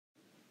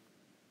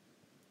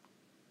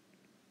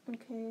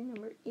Okay,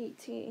 number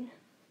 18.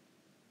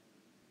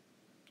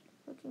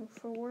 Looking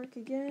for work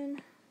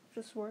again.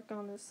 Just work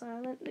on this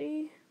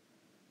silently.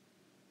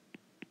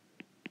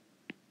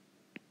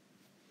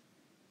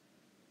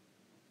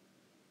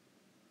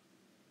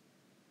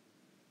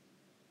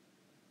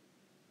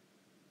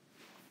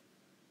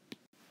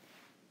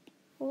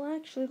 Well,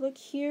 actually, look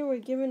here. We're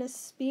given a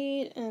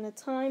speed and a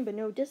time, but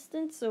no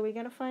distance, so we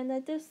gotta find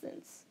that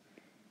distance.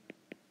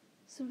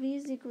 So v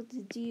is equal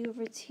to d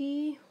over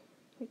t.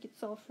 We could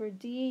solve for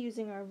d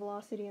using our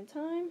velocity and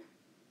time.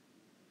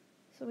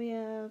 So we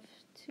have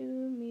 2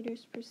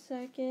 meters per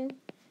second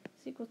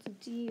is equal to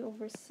d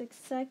over 6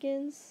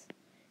 seconds.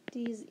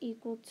 D is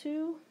equal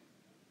to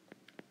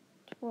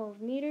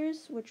 12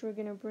 meters, which we're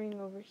going to bring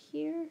over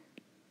here.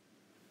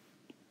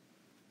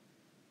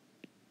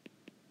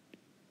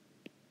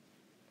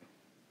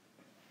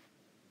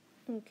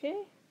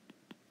 Okay.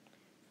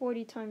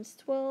 40 times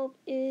 12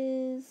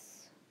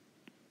 is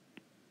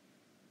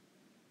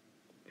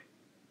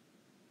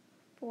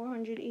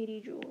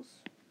 480 joules.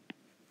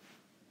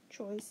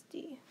 Choice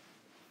D.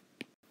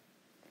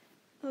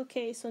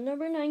 Okay, so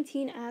number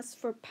 19 asks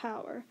for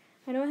power.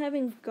 I know I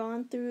haven't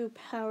gone through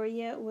power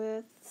yet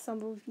with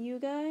some of you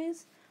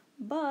guys,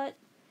 but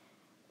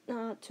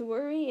not to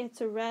worry, it's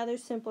a rather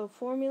simple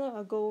formula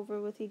I'll go over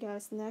with you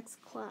guys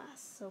next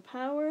class. So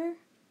power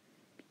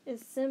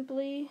is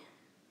simply,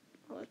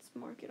 let's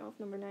mark it off,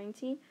 number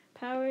 19.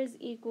 Power is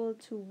equal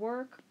to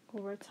work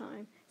over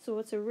time. So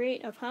it's a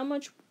rate of how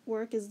much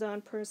work is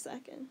done per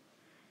second.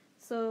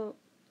 So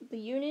the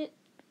unit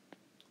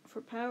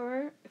for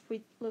power, if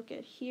we look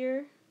at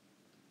here,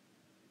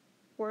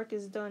 work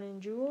is done in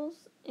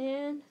joules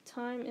and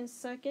time is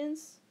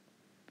seconds,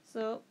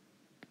 so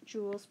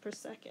joules per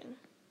second.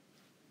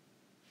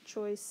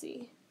 Choice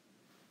C.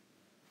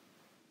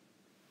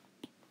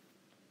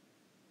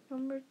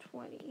 Number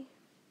 20.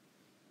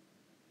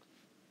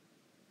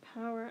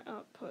 Power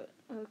output.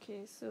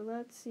 Okay, so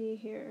let's see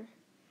here.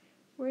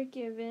 We're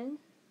given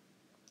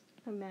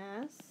a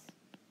mass,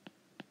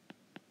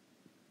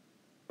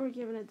 we're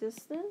given a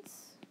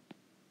distance,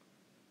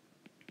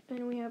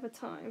 and we have a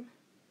time.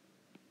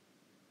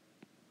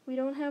 We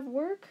don't have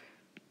work,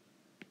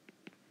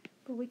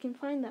 but we can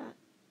find that.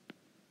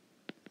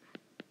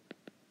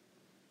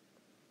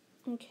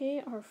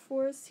 Okay, our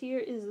force here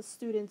is the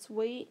student's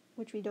weight,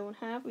 which we don't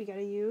have, we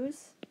gotta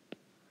use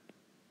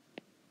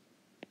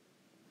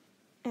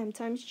M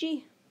times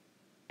G.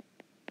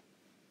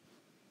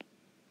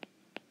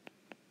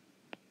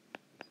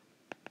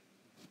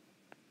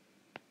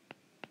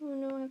 Oh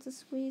no, I have to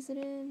squeeze it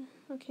in.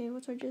 Okay,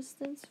 what's our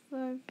distance?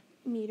 5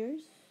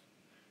 meters.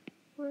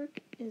 Work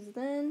is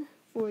then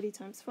 40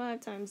 times 5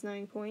 times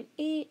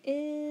 9.8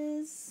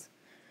 is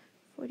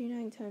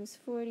 49 times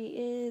 40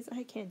 is,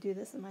 I can't do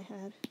this in my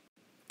head.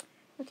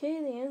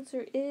 Okay, the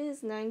answer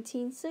is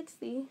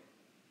 1960.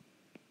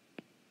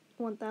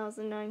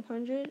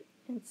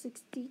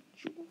 1960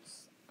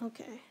 joules.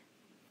 Okay.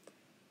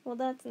 Well,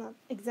 that's not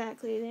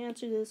exactly the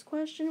answer to this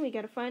question. We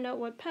gotta find out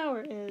what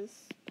power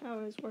is.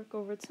 Power is work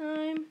over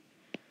time.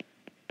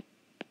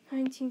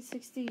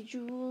 1960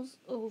 joules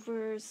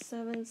over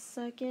 7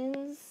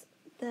 seconds.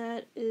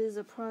 That is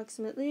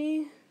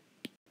approximately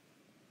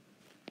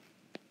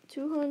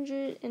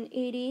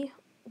 280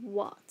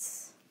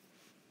 watts.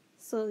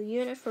 So the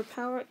unit for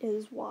power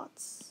is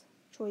watts.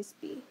 Choice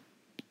B.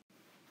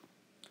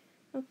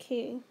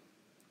 Okay,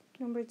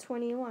 number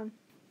 21.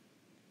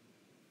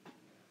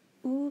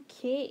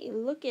 Okay,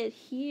 look at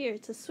here.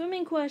 It's a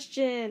swimming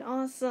question.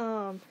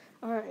 Awesome.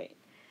 Alright.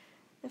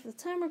 If the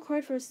time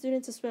required for a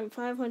student to swim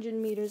 500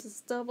 meters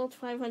is doubled,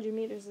 500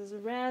 meters is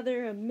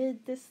rather a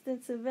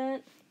mid-distance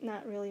event.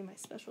 Not really my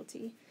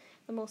specialty.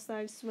 The most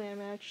I've swam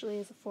actually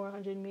is a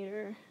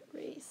 400-meter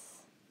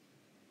race.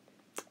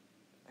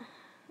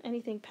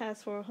 Anything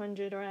past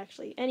 400, or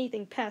actually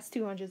anything past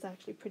 200 is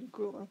actually pretty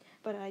grueling,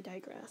 but I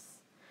digress.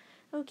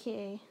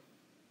 Okay.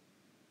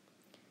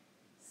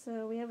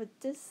 So we have a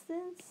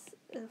distance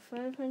of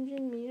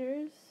 500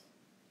 meters.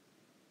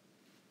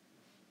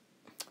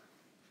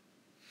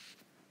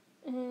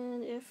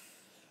 And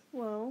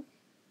well,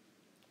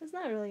 there's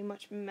not really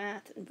much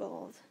math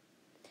involved.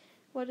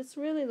 What it's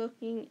really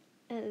looking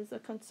at is a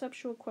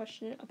conceptual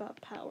question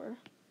about power.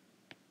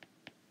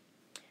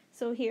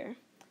 So here,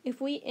 if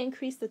we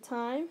increase the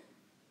time,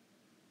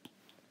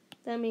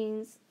 that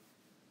means,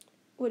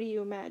 what do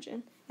you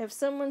imagine? If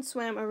someone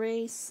swam a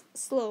race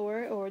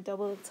slower or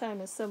double the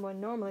time as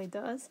someone normally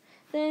does,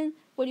 then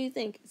what do you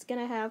think? It's going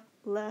to have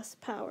less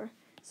power.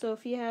 So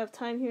if you have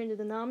time here in the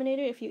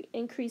denominator, if you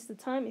increase the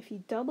time, if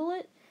you double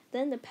it,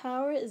 then the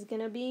power is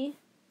going to be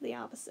the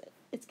opposite.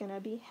 It's going to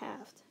be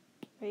halved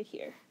right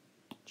here.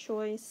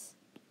 Choice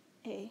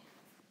A.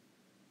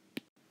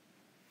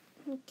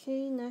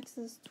 Okay, next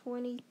is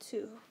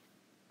 22.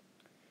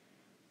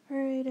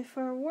 Alright, if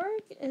our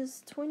work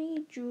is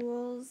 20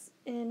 joules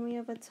and we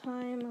have a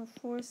time of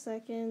 4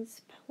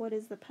 seconds, what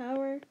is the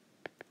power?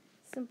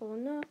 Simple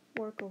enough,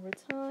 work over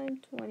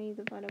time, 20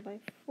 divided by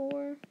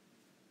 4,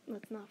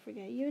 let's not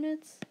forget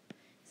units,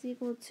 is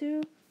equal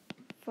to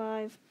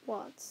 5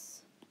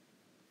 watts.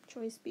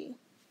 choice B.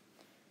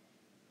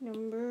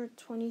 Number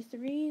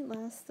 23,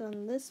 last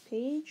on this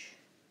page.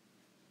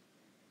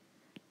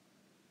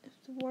 If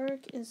the work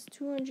is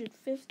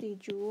 250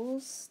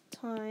 joules,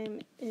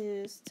 time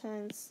is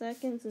 10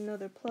 seconds,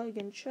 another plug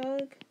and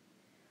chug.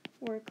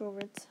 Work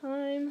over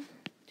time,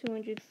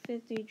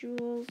 250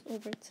 joules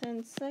over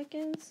 10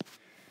 seconds.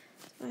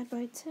 Divide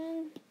by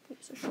 10,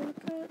 use a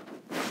shortcut.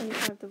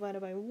 25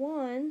 divided by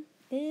 1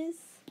 is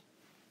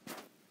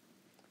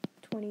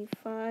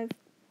 25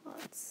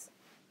 watts.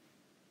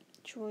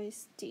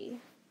 Choice D.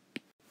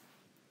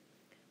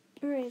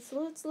 Alright, so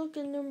let's look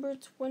at number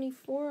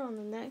 24 on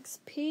the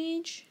next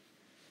page.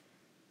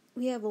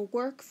 We have a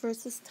work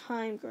versus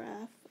time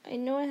graph. I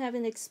know I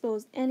haven't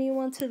exposed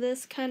anyone to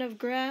this kind of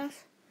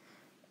graph,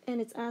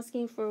 and it's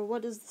asking for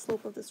what does the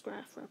slope of this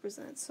graph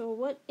represent. So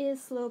what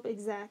is slope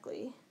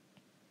exactly?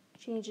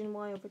 Change in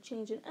y over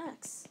change in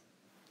x.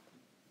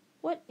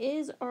 What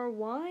is our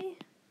y?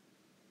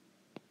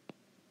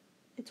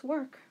 It's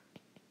work.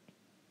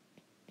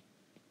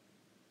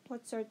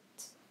 What's our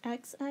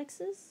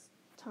x-axis?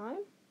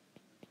 Time.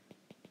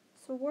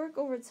 So work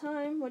over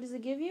time, what does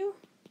it give you?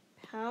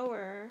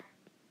 Power.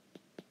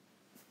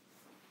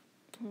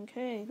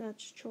 Okay,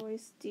 that's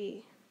choice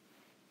D.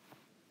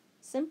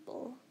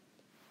 Simple.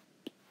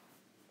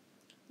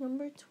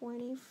 Number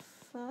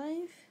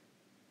 25.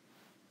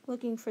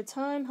 Looking for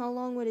time. How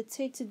long would it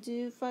take to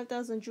do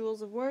 5,000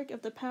 joules of work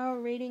if the power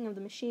rating of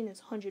the machine is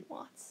 100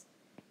 watts?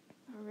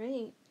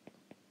 Alright.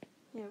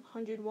 We have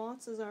 100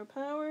 watts as our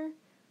power.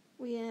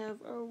 We have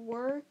our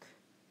work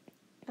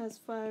as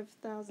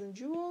 5,000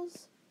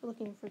 joules.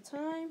 Looking for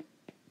time.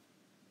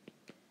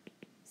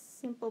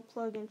 Simple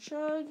plug and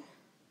chug.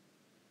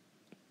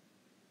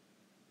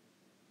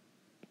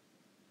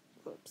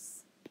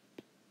 Whoops.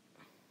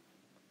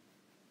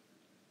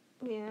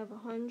 We have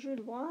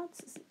 100 watts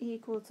is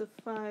equal to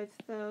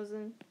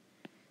 5,000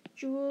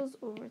 joules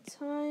over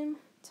time.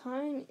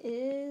 Time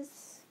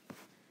is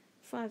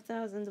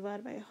 5,000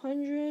 divided by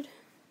 100.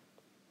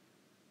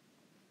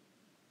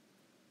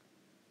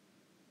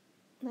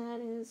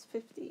 That is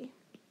 50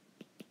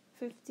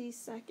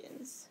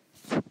 seconds.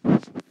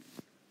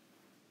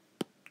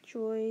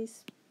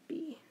 Choice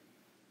B.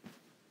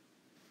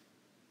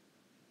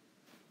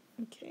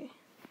 Okay,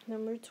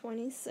 number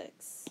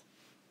 26.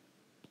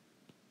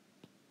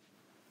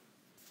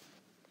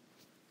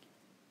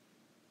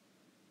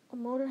 A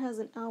motor has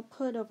an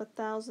output of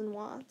 1,000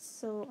 watts,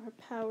 so our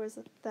power is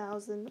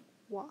 1,000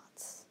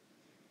 watts.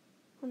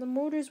 When the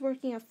motor is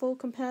working at full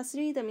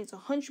capacity, that means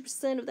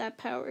 100% of that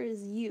power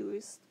is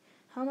used.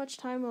 How much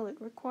time will it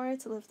require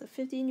to lift a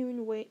 50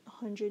 Newton weight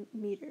 100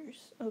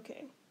 meters?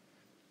 Okay.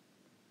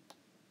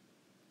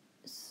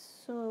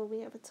 So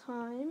we have a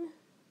time.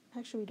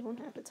 Actually, we don't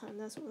have a time.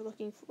 That's what we're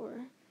looking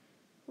for.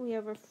 We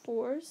have a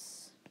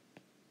force.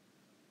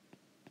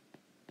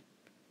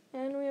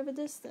 And we have a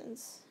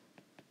distance.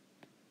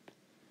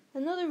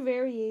 Another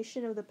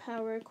variation of the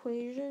power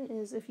equation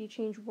is if you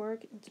change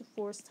work into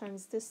force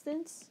times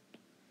distance.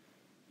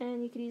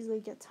 And you could easily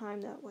get time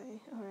that way.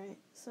 Alright,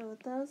 so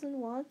 1,000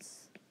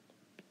 watts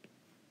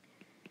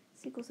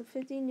is equal to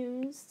 50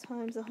 newtons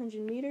times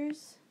 100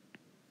 meters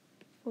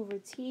over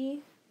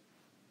T.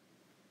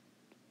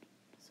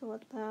 So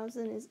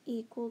 1,000 is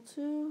equal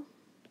to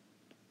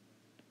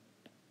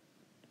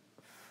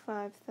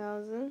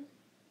 5,000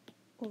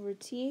 over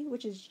T,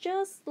 which is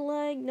just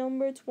like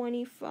number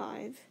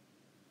 25.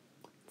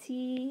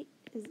 T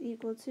is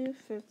equal to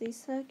 50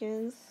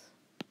 seconds.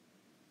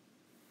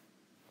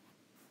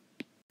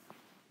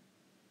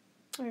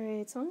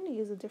 Alright, so I'm going to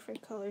use a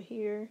different color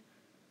here.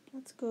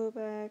 Let's go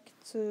back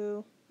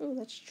to,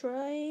 let's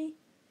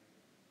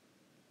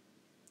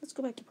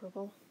go back to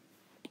purple.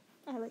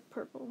 I like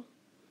purple.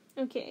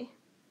 Okay.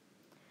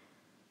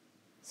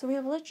 So we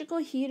have electrical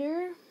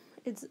heater.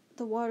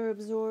 The water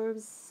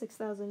absorbs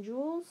 6,000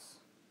 joules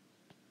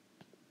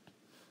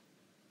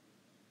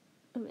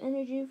of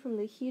energy from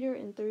the heater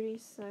in 30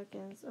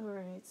 seconds.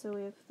 Alright, so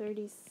we have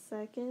 30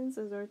 seconds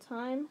as our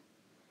time.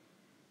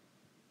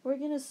 We're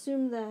going to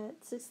assume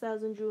that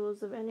 6,000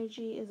 joules of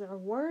energy is our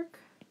work.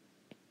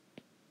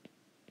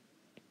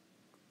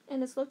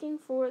 And it's looking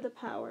for the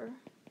power.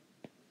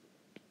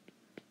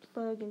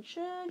 Plug and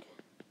chug.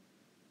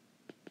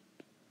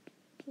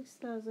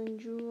 6,000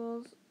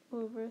 joules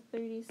over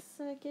 30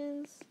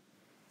 seconds.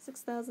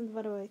 6,000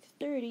 divided by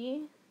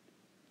 30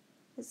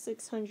 is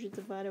 600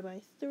 divided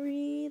by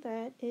 3.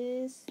 That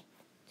is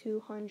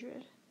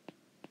 200.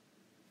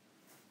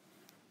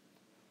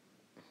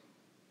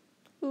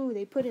 Ooh,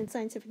 they put in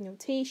scientific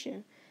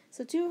notation.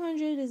 So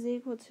 200 is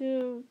equal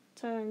to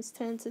times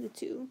 10 to the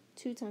 2.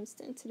 2 times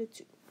 10 to the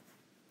 2.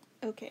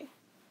 Okay.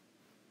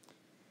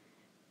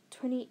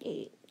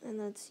 28. And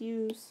let's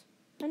use...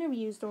 I never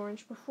used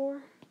orange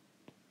before.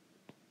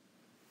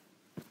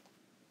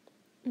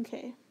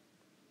 Okay.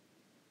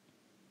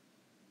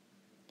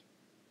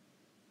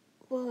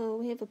 Whoa,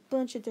 we have a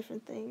bunch of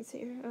different things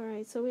here.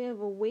 Alright, so we have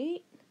a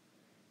weight,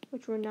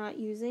 which we're not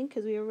using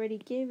because we already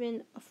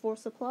given a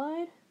force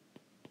applied.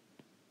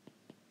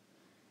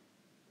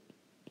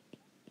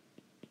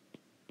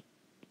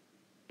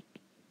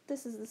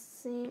 this is the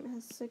same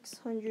as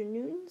 600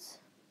 newtons.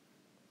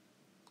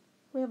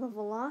 We have a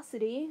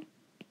velocity.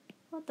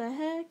 What the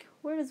heck?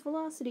 Where does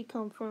velocity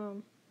come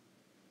from?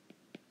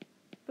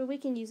 But we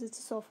can use it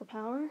to solve for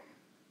power.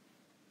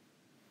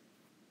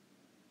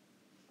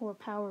 Or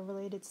power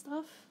related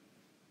stuff.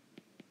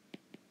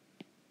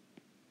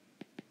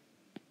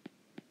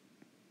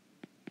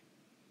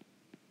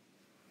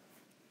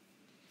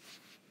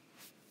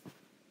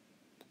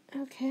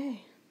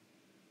 Okay.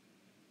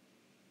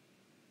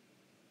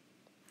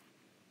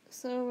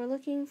 So we're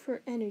looking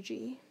for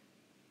energy.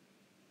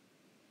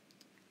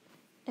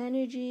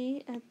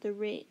 Energy at the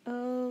rate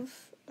of,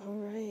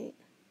 alright.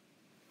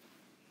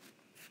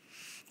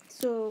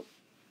 So,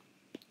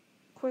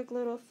 quick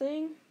little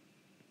thing.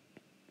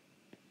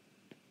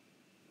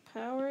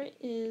 Power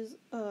is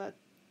a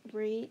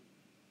rate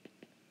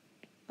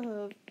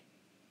of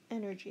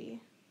energy.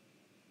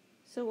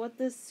 So what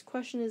this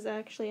question is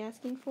actually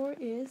asking for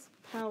is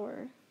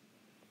power.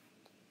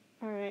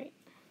 Alright.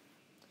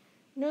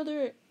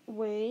 Another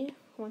way,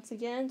 once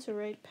again, to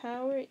write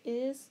power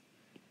is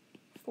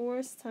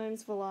force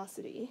times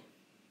velocity.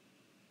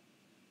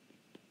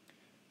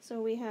 So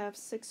we have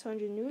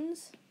 600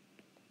 newtons.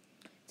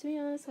 To be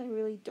honest, I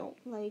really don't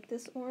like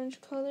this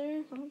orange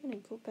color. I'm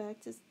going to go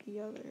back to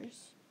the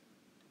others.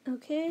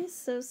 Okay,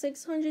 so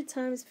 600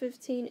 times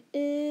 15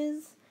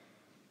 is...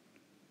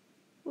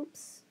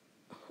 Oops,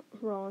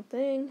 wrong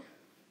thing.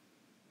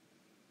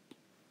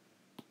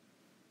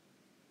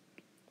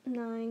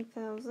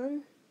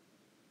 9,000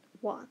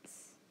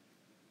 watts.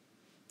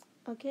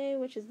 Okay,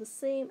 which is the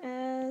same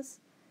as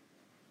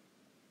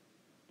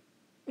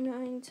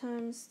 9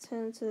 times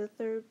 10 to the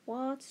third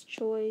watts,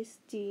 choice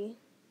D.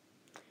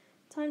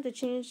 Time to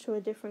change to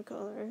a different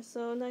color.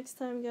 So next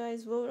time,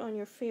 guys, vote on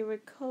your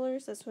favorite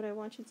colors. That's what I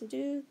want you to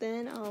do.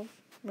 Then I'll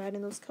write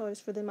in those colors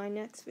for my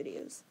next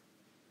videos.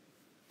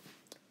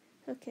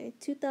 Okay,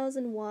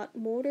 2,000 watt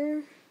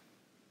motor.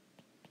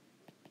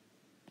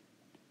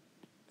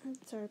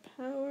 That's our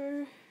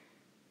power.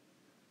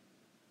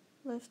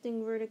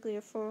 Lifting vertically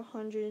a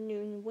 400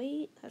 newton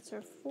weight. That's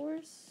our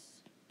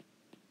force.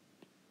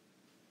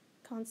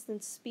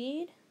 Constant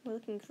speed. We're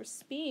looking for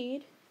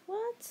speed.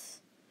 What?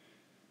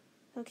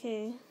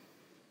 Okay,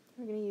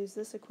 we're going to use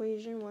this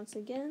equation once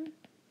again.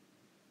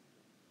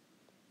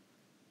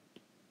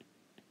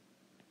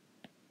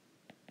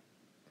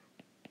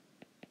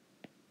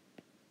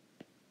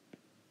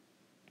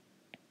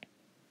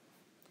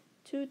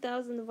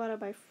 $2,000 divided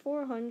by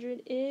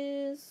 400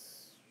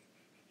 is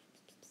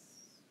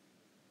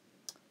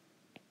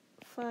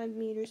 5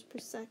 meters per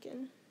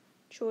second.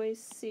 Choice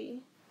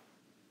C.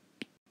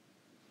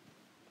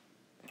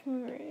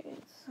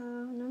 Alright, so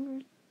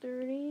number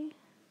 30.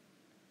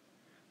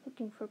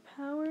 Looking for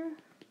power.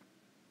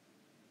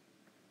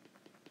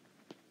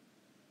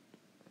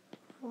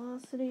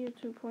 Velocity of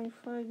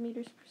 2.5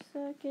 meters per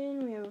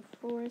second. We have a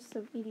force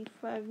of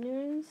 85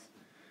 newtons.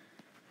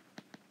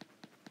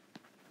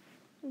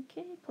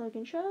 Okay, plug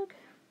and chug.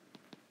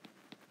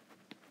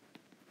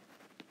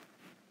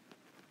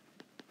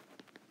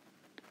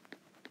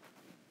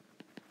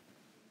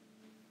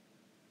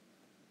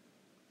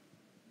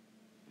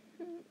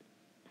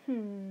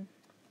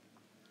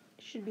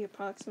 Should be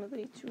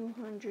approximately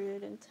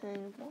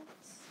 210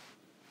 watts.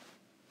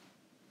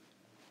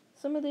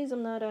 Some of these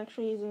I'm not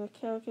actually using a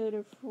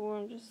calculator for,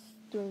 I'm just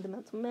doing the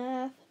mental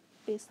math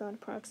based on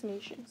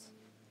approximations.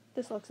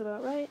 This looks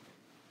about right.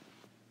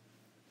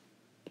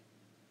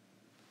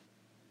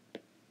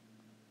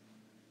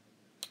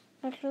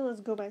 Actually, let's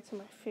go back to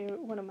my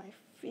favorite, one of my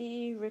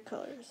favorite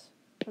colors.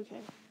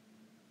 Okay.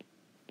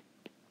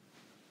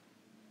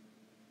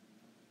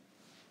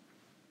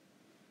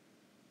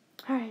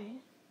 Alright.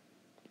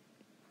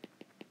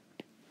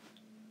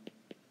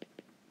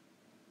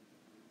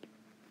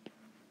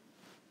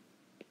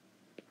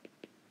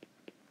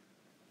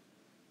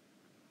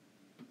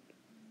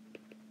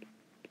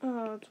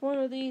 It's one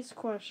of these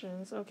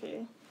questions.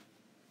 Okay.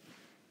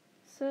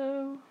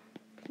 So,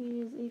 P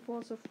is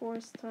equal to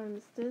force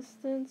times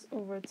distance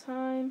over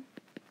time.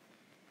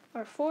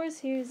 Our force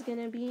here is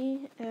going to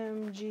be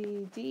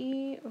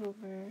mgd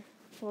over,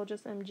 well,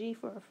 just mg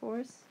for our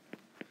force.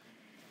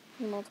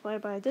 You multiply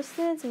it by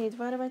distance and you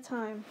divide it by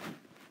time.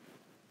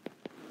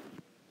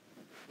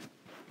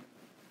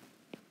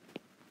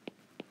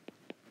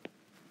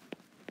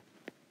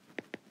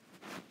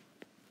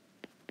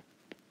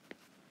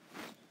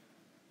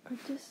 Our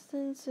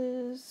distance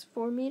is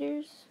 4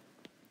 meters.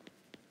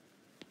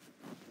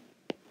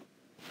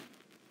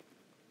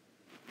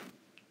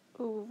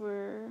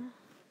 Over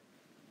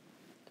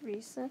 3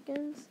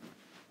 seconds.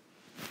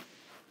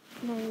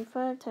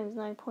 95 times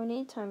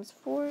 9.8 times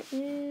 4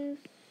 is...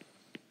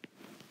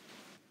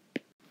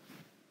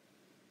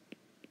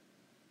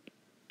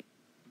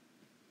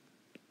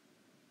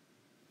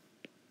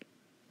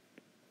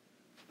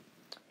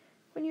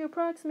 When you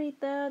approximate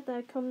that,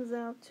 that comes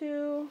out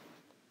to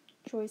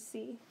choice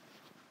C.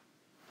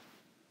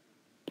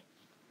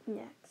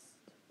 Next.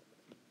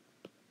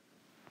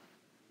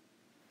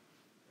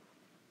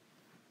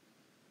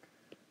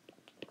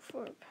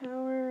 For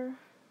power,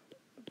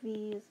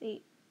 V is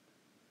 8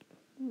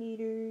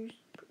 meters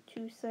per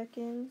 2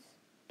 seconds.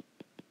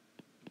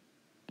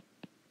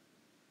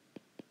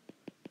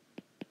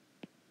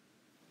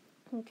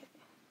 Okay.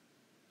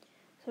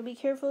 So be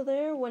careful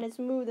there. When it's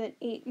moved at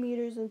 8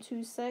 meters in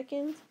 2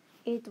 seconds,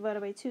 8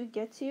 divided by 2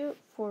 gets you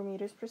 4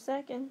 meters per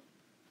second.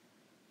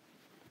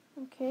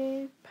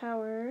 Okay,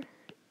 power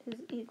is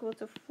equal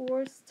to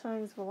force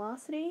times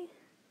velocity.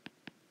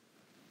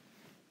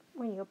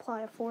 When you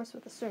apply a force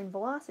with a certain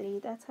velocity,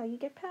 that's how you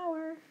get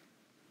power.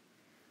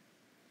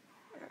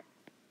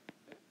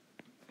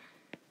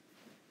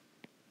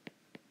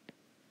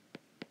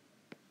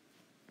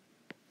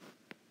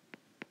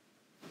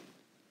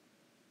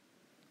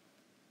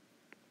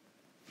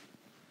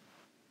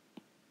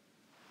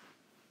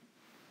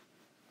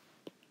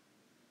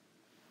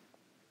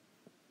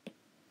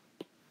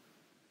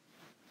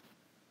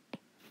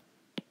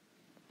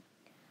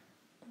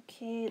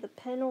 Okay, the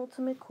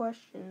penultimate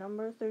question,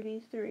 number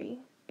 33.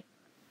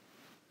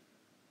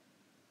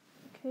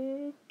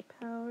 Okay,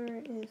 power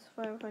is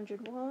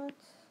 500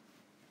 watts.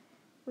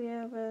 We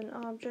have an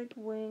object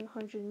weighing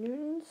 100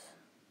 newtons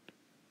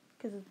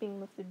because it's being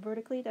lifted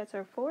vertically. That's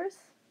our force.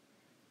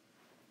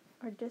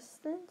 Our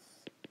distance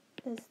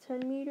is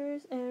 10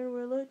 meters, and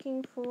we're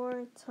looking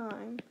for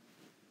time.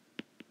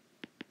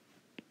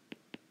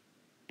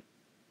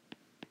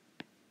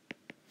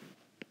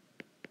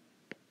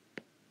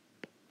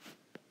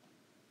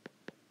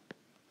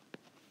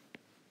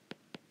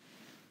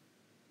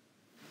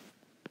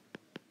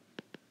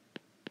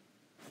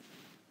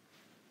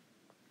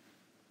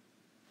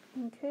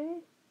 Okay,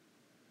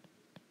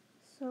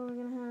 so we're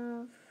going to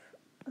have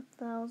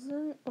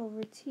 1,000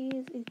 over t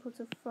is equal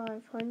to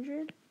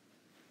 500.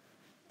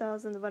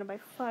 1,000 divided by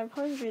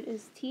 500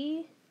 is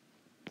t.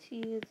 T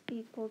is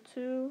equal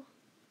to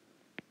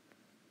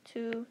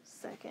 2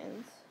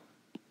 seconds.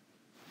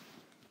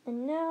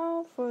 And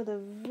now for the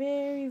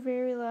very,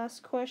 very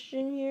last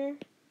question here,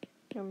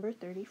 number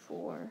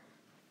 34.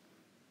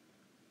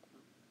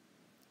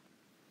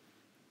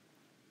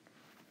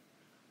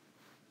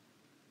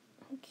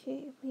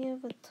 Okay, we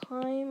have a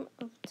time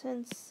of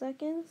 10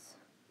 seconds.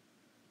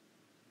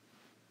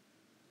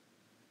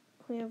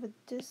 We have a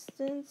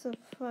distance of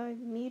 5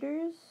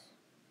 meters.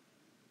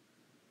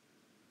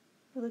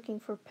 We're looking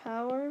for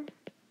power.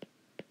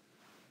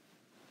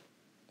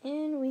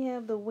 And we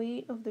have the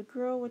weight of the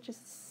girl, which is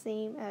the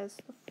same as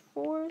the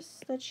force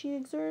that she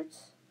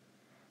exerts.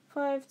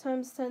 5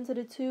 times 10 to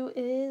the 2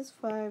 is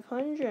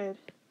 500.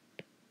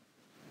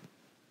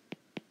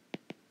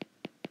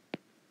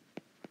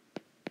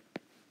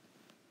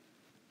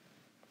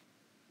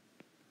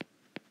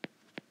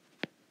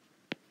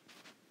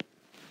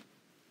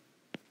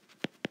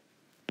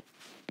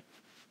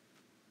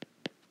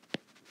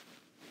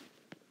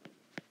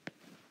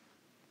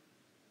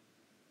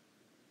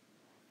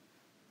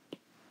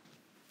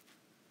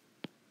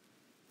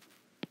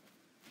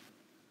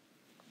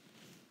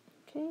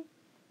 Okay,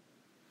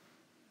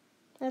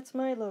 that's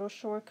my little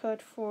shortcut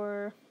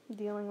for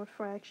dealing with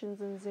fractions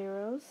and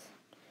zeros.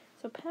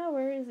 So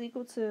power is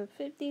equal to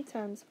 50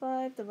 times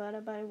 5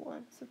 divided by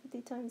 1. So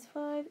 50 times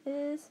 5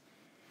 is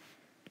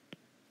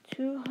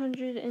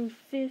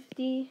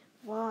 250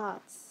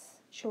 watts.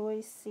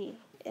 Choice C.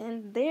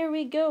 And there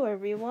we go,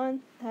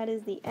 everyone. That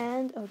is the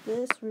end of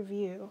this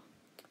review.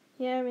 If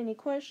you have any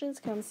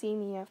questions, come see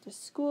me after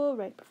school,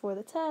 right before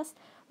the test.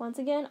 Once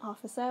again,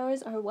 office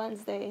hours are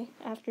Wednesday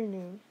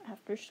afternoon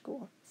after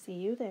school. See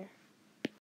you there.